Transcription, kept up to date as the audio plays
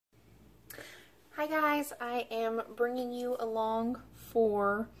Hi guys, I am bringing you along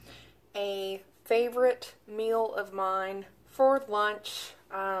for a favorite meal of mine for lunch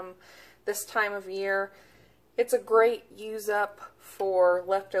this time of year. It's a great use up for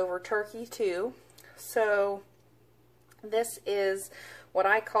leftover turkey too. So this is what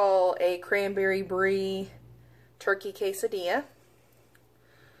I call a cranberry brie turkey quesadilla.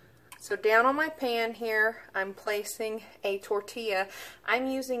 So down on my pan here, I'm placing a tortilla. I'm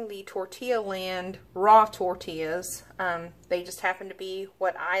using the Tortilla Land raw tortillas. They just happen to be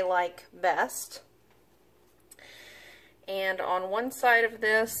what I like best. And on one side of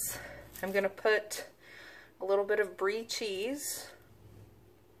this, I'm going to put a little bit of brie cheese.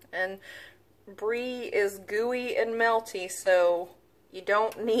 And brie is gooey and melty, so you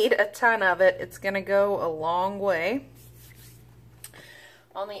don't need a ton of it. It's going to go a long way.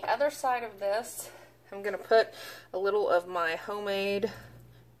 On the other side of this, I'm going to put a little of my homemade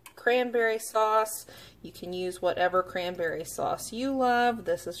cranberry sauce. You can use whatever cranberry sauce you love.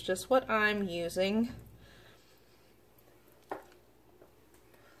 This is just what I'm using.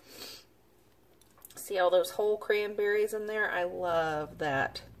 See all those whole cranberries in there? I love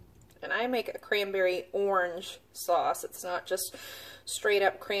that. And I make a cranberry orange sauce. It's not just straight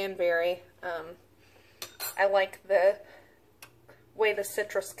up cranberry. I like the way the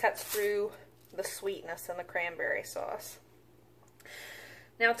citrus cuts through the sweetness in the cranberry sauce.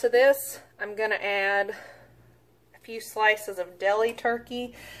 Now to this, I'm going to add a few slices of deli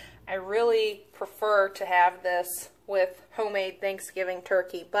turkey. I really prefer to have this with homemade Thanksgiving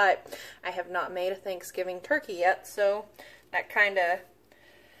turkey, but I have not made a Thanksgiving turkey yet, so that kind of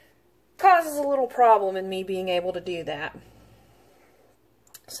causes a little problem in me being able to do that.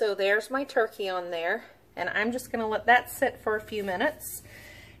 So there's my turkey on there. And I'm just going to let that sit for a few minutes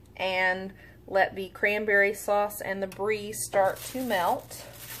and let the cranberry sauce and the brie start to melt.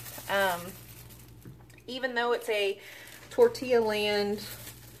 Even though it's a Tortilla Land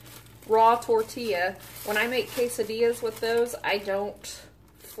raw tortilla, when I make quesadillas with those, I don't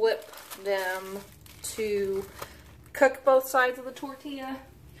flip them to cook both sides of the tortilla.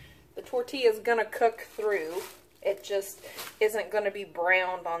 The tortilla is going to cook through. It just isn't going to be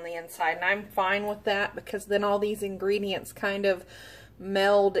browned on the inside, and I'm fine with that because then all these ingredients kind of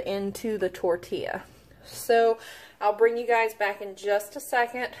meld into the tortilla. So I'll bring you guys back in just a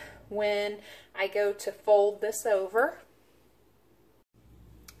second when I go to fold this over.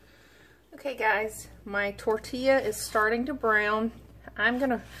 Okay guys, my tortilla is starting to brown. I'm going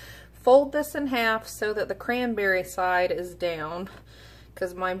to fold this in half so that the cranberry side is down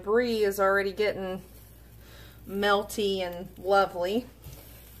because my brie is already getting melty and lovely,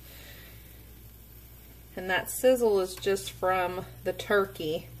 and that sizzle is just from the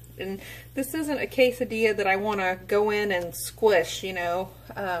turkey. And this isn't a quesadilla that I want to go in and squish, you know,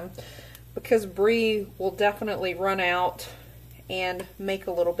 because brie will definitely run out and make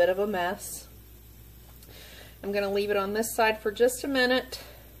a little bit of a mess. I'm going to leave it on this side for just a minute,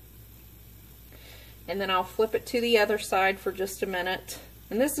 and then I'll flip it to the other side for just a minute.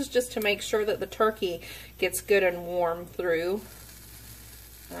 And this is just to make sure that the turkey gets good and warm through.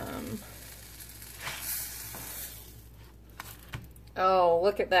 Oh,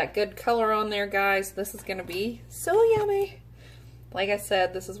 look at that good color on there, guys. This is going to be so yummy. Like I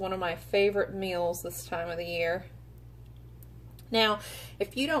said, this is one of my favorite meals this time of the year. Now,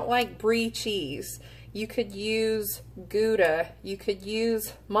 if you don't like brie cheese, you could use Gouda. You could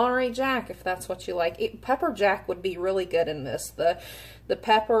use Monterey Jack if that's what you like. Pepper Jack would be really good in this. The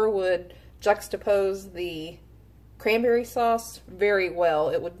pepper would juxtapose the cranberry sauce very well.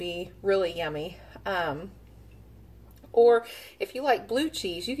 It would be really yummy. Or if you like blue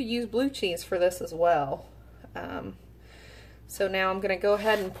cheese, you could use blue cheese for this as well. So now I'm going to go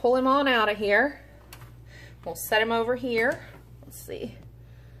ahead and pull him on out of here. We'll set him over here. Let's see.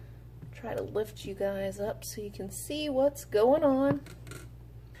 Try to lift you guys up so you can see what's going on.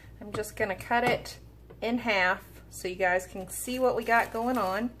 I'm just going to cut it in half so you guys can see what we got going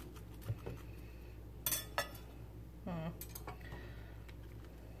on.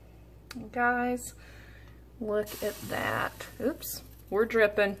 Guys, look at that. Oops, we're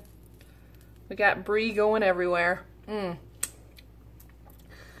dripping. We got brie going everywhere. So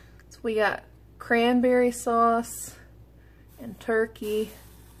we got cranberry sauce and turkey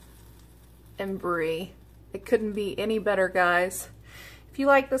and brie. It couldn't be any better, guys. If you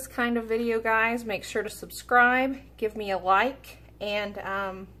like this kind of video, guys, make sure to subscribe, give me a like, and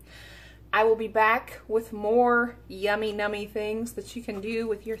I will be back with more yummy nummy things that you can do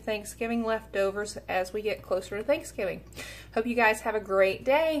with your Thanksgiving leftovers as we get closer to Thanksgiving. Hope you guys have a great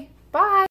day. Bye!